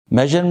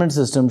Measurement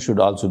system should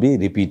also be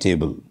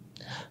repeatable.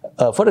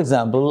 For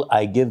example,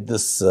 I give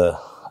this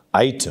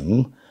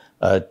item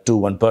to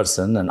one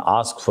person and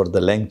ask for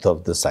the length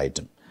of this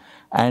item.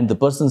 And the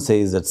person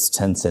says it's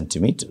 10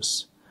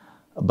 centimeters.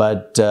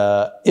 But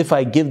if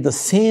I give the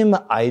same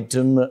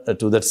item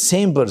to that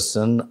same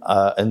person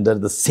under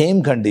the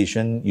same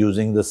condition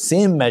using the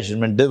same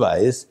measurement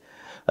device,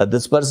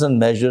 this person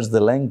measures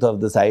the length of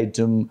this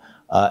item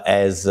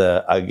as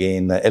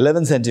again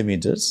 11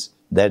 centimeters.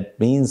 That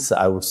means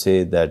I would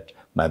say that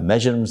my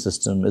measurement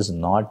system is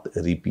not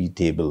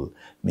repeatable.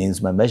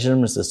 Means my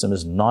measurement system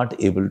is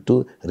not able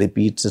to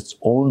repeat its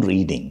own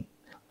reading.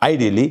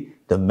 Ideally,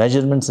 the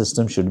measurement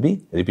system should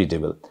be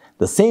repeatable.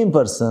 The same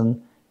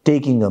person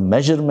taking a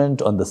measurement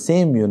on the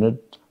same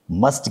unit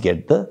must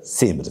get the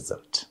same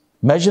result.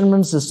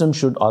 Measurement system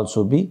should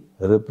also be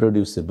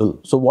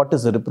reproducible. So what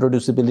is a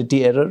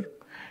reproducibility error?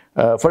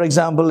 For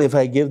example, if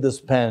I give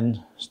this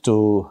pen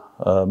to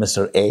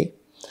Mr. A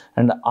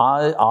and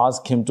I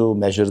ask him to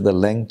measure the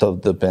length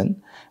of the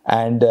pen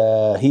and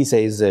he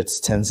says it's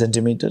 10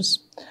 centimeters.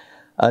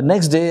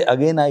 Next day,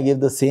 again, I give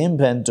the same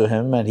pen to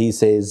him and he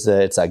says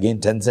it's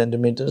again 10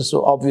 centimeters.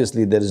 So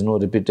obviously, there is no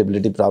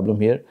repeatability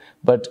problem here.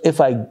 But if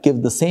I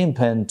give the same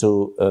pen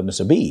to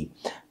Mr. B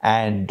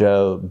and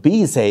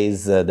B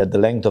says that the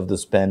length of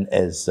this pen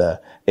is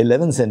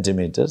 11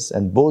 centimeters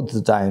and both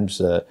the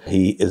times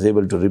he is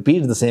able to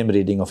repeat the same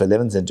reading of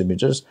 11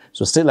 centimeters.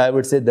 So still, I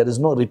would say there is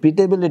no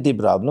repeatability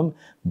problem,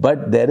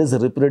 but there is a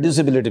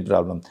reproducibility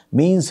problem.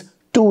 Means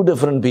two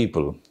different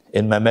people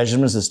in my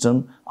measurement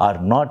system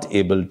are not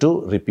able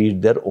to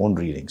repeat their own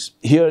readings.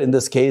 Here in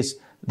this case,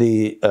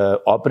 the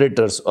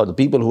operators or the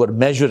people who are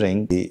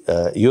measuring the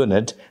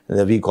unit,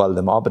 we call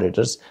them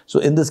operators. So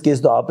in this case,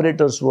 the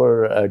operators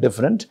were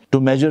different. To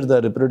measure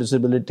the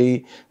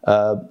reproducibility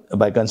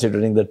by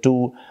considering the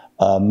two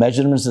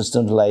measurement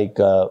systems, like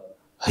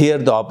here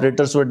the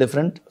operators were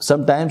different.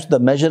 Sometimes the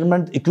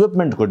measurement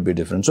equipment could be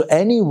different. So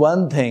any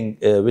one thing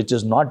which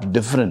is not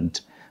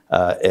different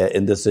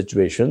in this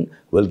situation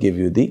will give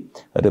you the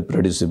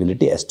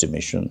reproducibility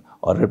estimation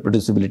or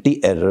reproducibility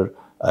error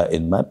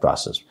in my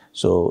process.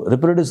 So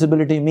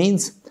reproducibility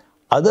means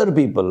other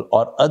people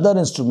or other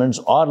instruments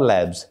or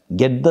labs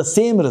get the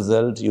same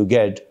result you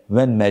get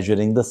when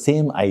measuring the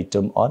same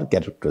item or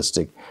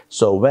characteristic.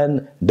 So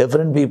when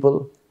different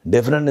people,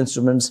 different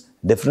instruments,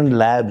 different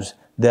labs,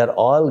 they are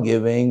all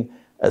giving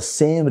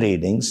same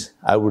readings,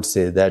 I would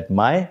say that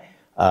my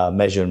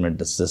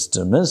measurement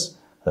system is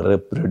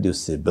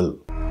reproducible.